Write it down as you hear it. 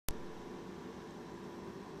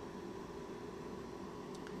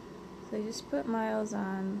So I just put Miles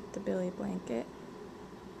on the bili blanket,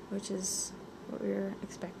 which is what we were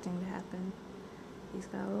expecting to happen. He's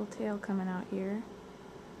got a little tail coming out here,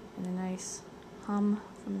 and a nice hum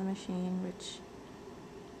from the machine, which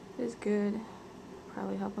is good.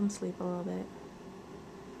 Probably help him sleep a little bit.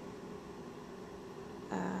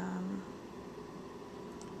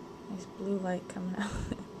 Nice blue light coming out.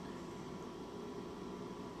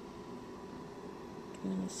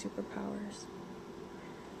 Giving him his superpowers.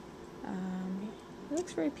 He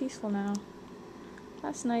looks very peaceful now.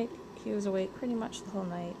 Last night he was awake pretty much the whole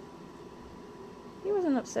night. He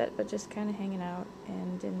wasn't upset, but just kind of hanging out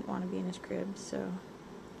and didn't want to be in his crib, so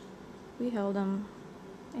we held him,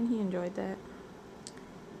 and he enjoyed that.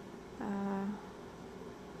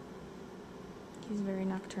 He's very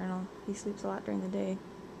nocturnal. He sleeps a lot during the day.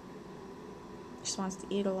 Just wants to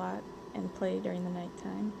eat a lot and play during the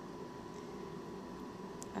nighttime.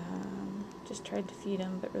 Just tried to feed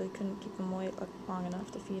him, but really couldn't keep him awake long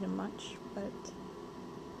enough to feed him much. But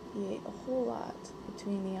he ate a whole lot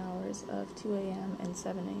between the hours of 2 a.m. and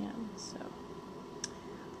 7 a.m. So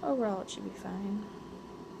overall, it should be fine.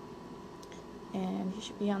 And he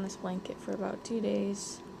should be on this blanket for about 2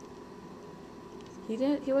 days.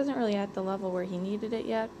 He wasn't really at the level where he needed it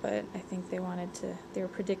yet, but I think they were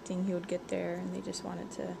predicting he would get there, and they just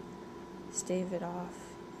wanted to stave it off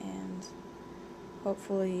and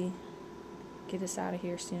hopefully get us out of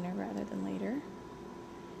here sooner rather than later.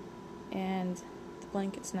 And the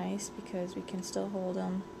blanket's nice because we can still hold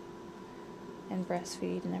him and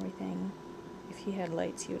breastfeed and everything. If he had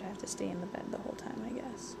lights, he would have to stay in the bed the whole time, I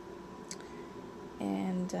guess.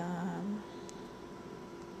 And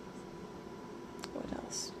what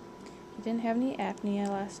else? He didn't have any apnea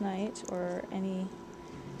last night, or any.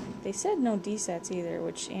 They said no DSATs either,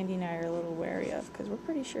 which Andy and I are a little wary of because we're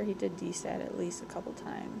pretty sure he did DSAT at least a couple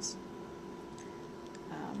times.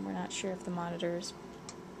 We're not sure if the monitors.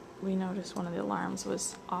 We noticed one of the alarms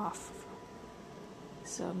was off,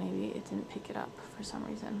 so maybe it didn't pick it up for some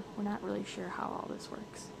reason. We're not really sure how all this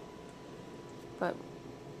works, but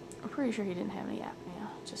we're pretty sure he didn't have any apnea,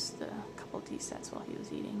 just a couple DSATs while he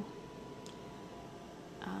was eating.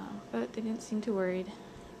 But they didn't seem too worried,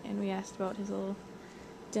 and we asked about his little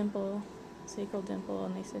dimple, sacral dimple,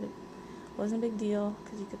 and they said it wasn't a big deal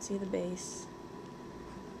because you could see the base.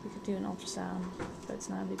 We could do an ultrasound, but it's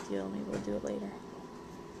not a big deal. Maybe we'll do it later.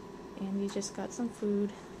 Andy just got some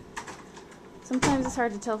food. Sometimes it's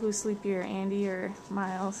hard to tell who's sleepier, Andy or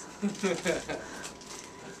Miles.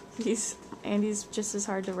 Andy's just as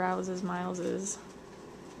hard to rouse as Miles is.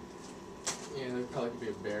 Yeah, there probably could be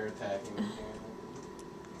a bear attacking him.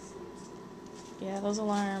 Yeah, those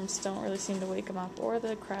alarms don't really seem to wake him up, or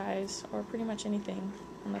the cries, or pretty much anything,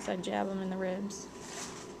 unless I jab him in the ribs.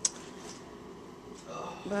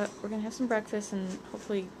 But we're gonna have some breakfast and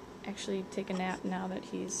hopefully actually take a nap now that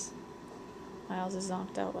Miles is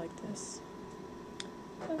knocked out like this.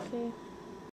 Okay.